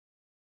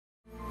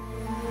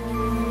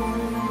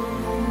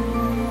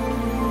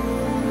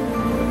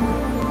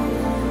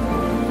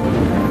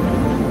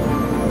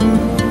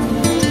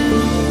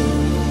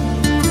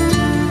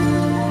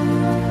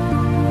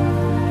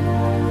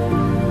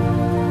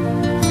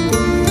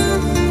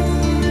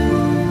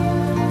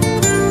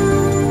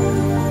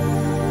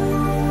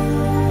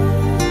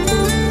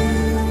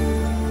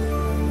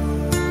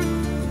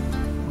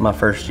My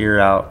first year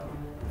out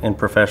in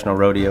professional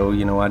rodeo,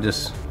 you know, I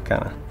just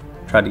kind of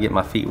tried to get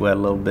my feet wet a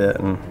little bit,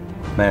 and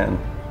man,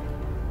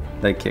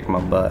 they kicked my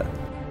butt.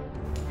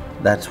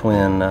 That's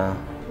when,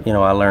 you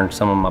know, I learned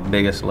some of my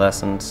biggest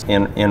lessons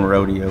in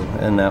rodeo,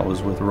 and that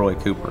was with Roy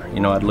Cooper. You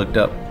know, I looked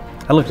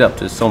up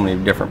to so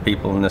many different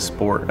people in this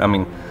sport. I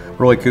mean,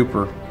 Roy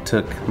Cooper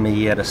took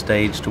me at a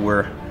stage to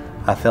where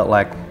I felt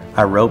like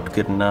I roped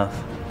good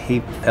enough. He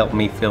helped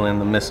me fill in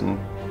the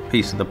missing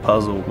piece of the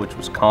puzzle, which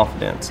was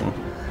confidence. And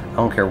I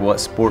don't care what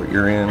sport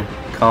you're in,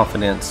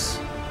 confidence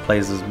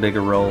plays as big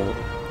a role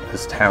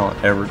as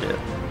talent ever did.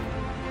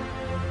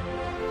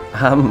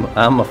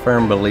 I'm a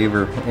firm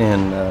believer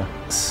in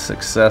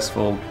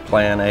successful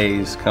plan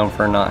A's come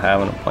from not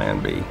having a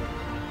plan B.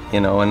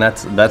 You know, and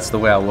that's the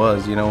way I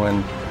was, you know,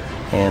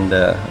 and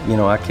you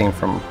know, I came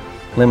from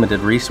limited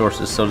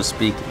resources, so to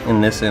speak,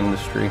 in this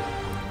industry,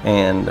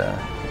 and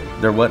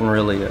there wasn't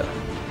really a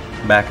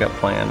backup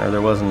plan, or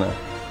there wasn't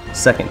a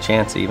second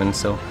chance even.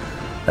 So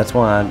that's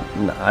why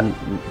I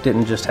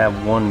didn't just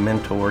have one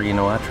mentor. You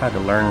know, I tried to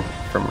learn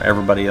from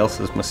everybody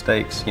else's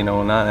mistakes. You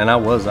know, and I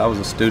was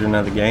a student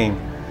of the game,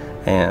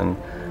 and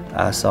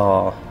I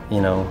saw,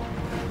 you know,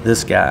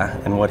 this guy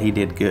and what he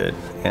did good,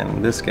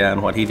 and this guy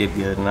and what he did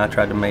good, and I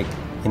tried to make,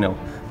 you know,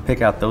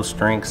 pick out those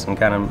strengths and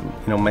kind of,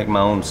 you know, make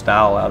my own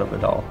style out of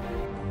it all.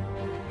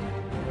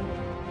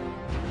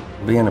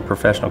 Being a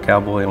professional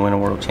cowboy and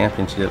winning world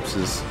championships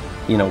is,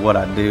 you know, what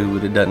I do,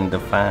 but it doesn't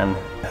define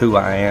who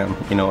I am,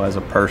 you know, as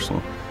a person.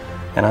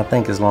 And I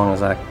think as long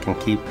as I can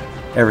keep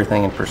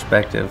everything in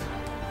perspective,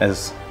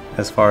 as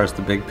far as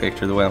the big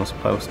picture, the way I'm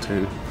supposed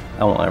to,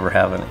 I won't ever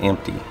have an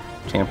empty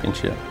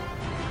championship.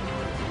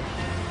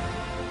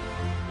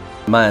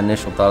 My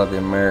initial thought of the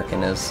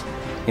American is,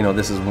 you know,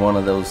 this is one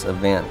of those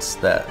events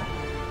that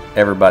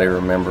everybody will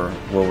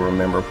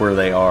remember where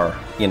they are,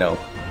 you know,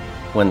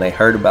 when they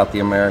heard about the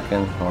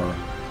American or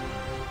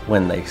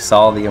when they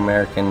saw the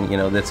American. You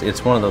know,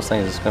 it's one of those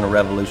things that's going to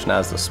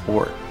revolutionize the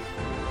sport.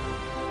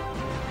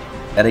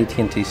 At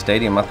AT&T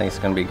Stadium, I think it's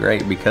going to be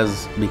great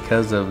because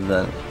of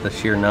the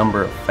sheer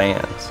number of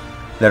fans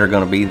that are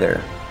going to be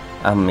there.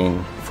 I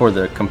mean, for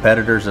the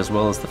competitors as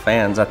well as the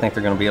fans, I think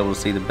they're going to be able to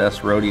see the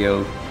best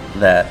rodeo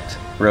that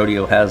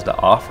rodeo has to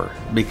offer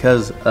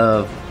because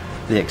of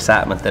the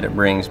excitement that it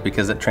brings,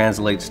 because it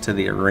translates to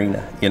the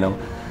arena, you know,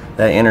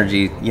 that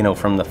energy, you know,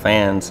 from the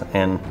fans,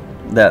 and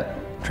that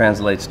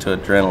translates to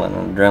adrenaline,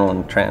 and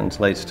adrenaline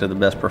translates to the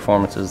best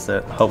performances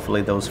that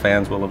hopefully those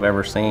fans will have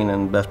ever seen,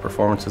 and best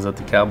performances that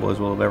the Cowboys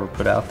will have ever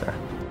put out there.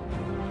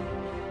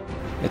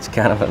 It's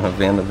kind of an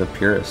event of the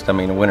purest. I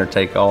mean, a winner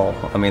take all.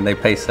 I mean, they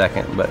pay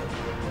second, but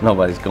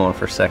nobody's going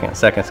for second.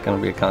 Second's going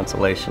to be a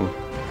consolation,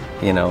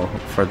 you know,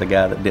 for the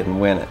guy that didn't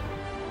win it.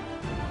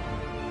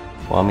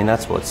 Well, I mean,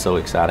 that's what's so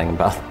exciting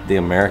about the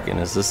American,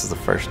 is this is the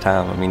first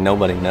time. I mean,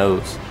 nobody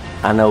knows.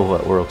 I know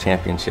what World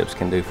Championships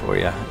can do for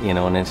you, you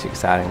know, and it's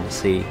exciting to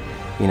see,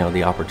 you know,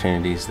 the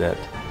opportunities that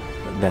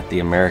the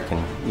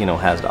American, you know,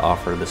 has to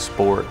offer the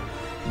sport.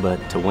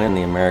 But to win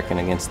the American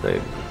against the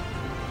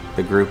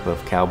group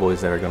of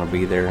Cowboys that are going to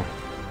be there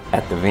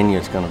at the venue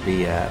it's going to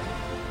be at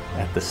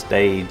the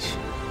stage,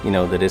 you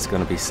know, that it's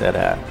going to be set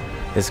at,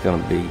 it's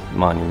going to be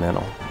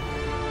monumental.